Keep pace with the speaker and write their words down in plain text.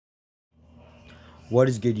What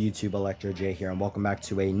is good, YouTube? Electro J here, and welcome back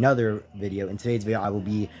to another video. In today's video, I will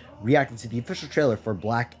be reacting to the official trailer for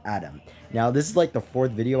Black Adam. Now, this is like the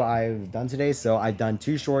fourth video I've done today, so I've done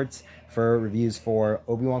two shorts for reviews for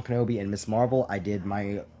Obi-Wan Kenobi and Miss Marvel. I did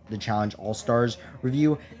the Challenge All-Stars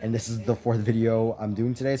review, and this is the fourth video I'm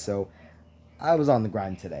doing today, so I was on the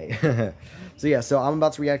grind today. So I'm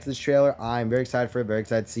about to react to this trailer. I'm very excited for it. Very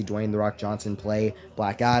excited to see Dwayne "The Rock" Johnson play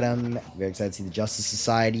Black Adam. Very excited to see the Justice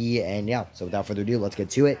Society. And yeah, so without further ado, let's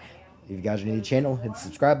get to it. If you guys are new to the channel, hit the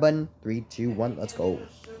subscribe button. 3, 2, 1, let's go.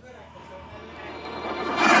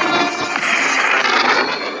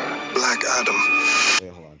 Black Adam.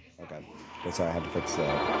 Wait, hold on. Okay. Okay, sorry, I had to fix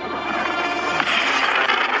that.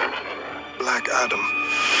 Black Adam.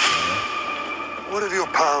 What have your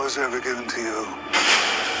powers ever given to you?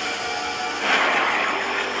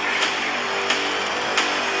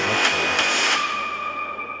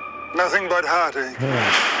 Nothing but heartache.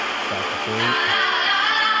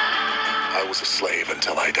 I was a slave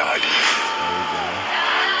until I died.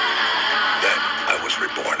 Then I was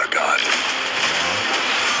reborn a god.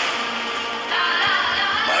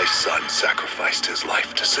 My son sacrificed his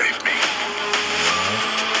life to save me.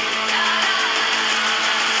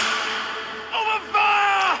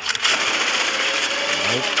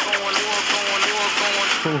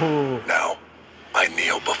 Now, I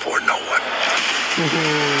kneel before no one.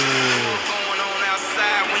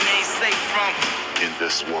 In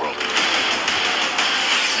this world,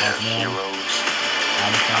 there are heroes.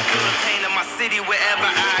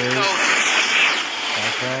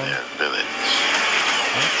 There are villains.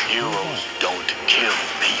 Heroes don't kill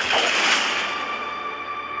people.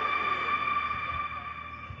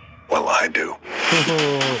 Well, I do.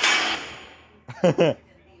 I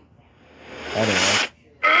don't know.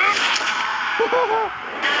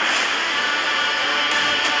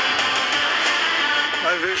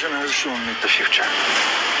 My vision has shown me the future.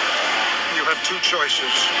 You have two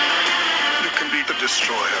choices. You can be the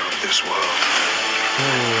destroyer of this world.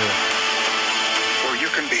 Or you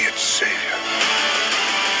can be its savior.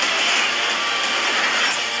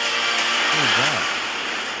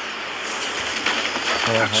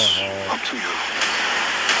 That's up to you.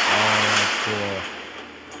 Cool.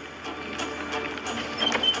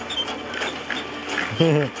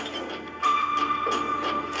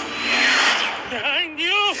 Behind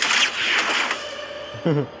you!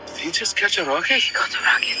 Did he just catch a rocket? He got a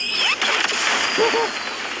rocket.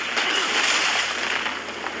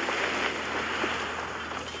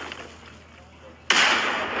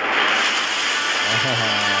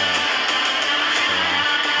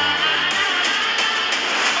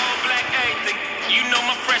 All black everything. You know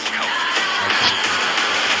my fresh coat.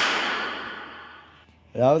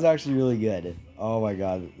 That was actually really good. Oh my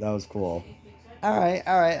god, that was cool. Alright.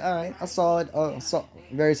 A solid,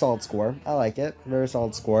 very solid score. I like it. Very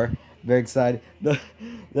solid score. Very excited. The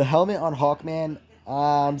helmet on Hawkman,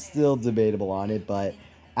 I'm still debatable on it, but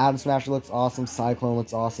Atom Smasher looks awesome. Cyclone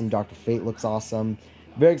looks awesome. Dr. Fate looks awesome.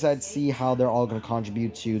 Very excited to see how they're all going to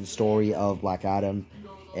contribute to the story of Black Adam.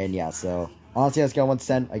 And yeah, so honestly, on a scale of 1 to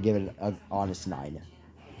 10, I give it an honest 9.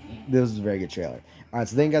 This was a very good trailer. Alright,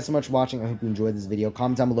 so thank you guys so much for watching. I hope you enjoyed this video.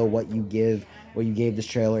 Comment down below what you gave this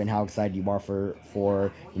trailer and how excited you are for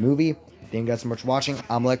the movie. Thank you guys so much for watching.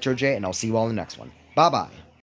 I'm Electro J, and I'll see you all in the next one. Bye-bye.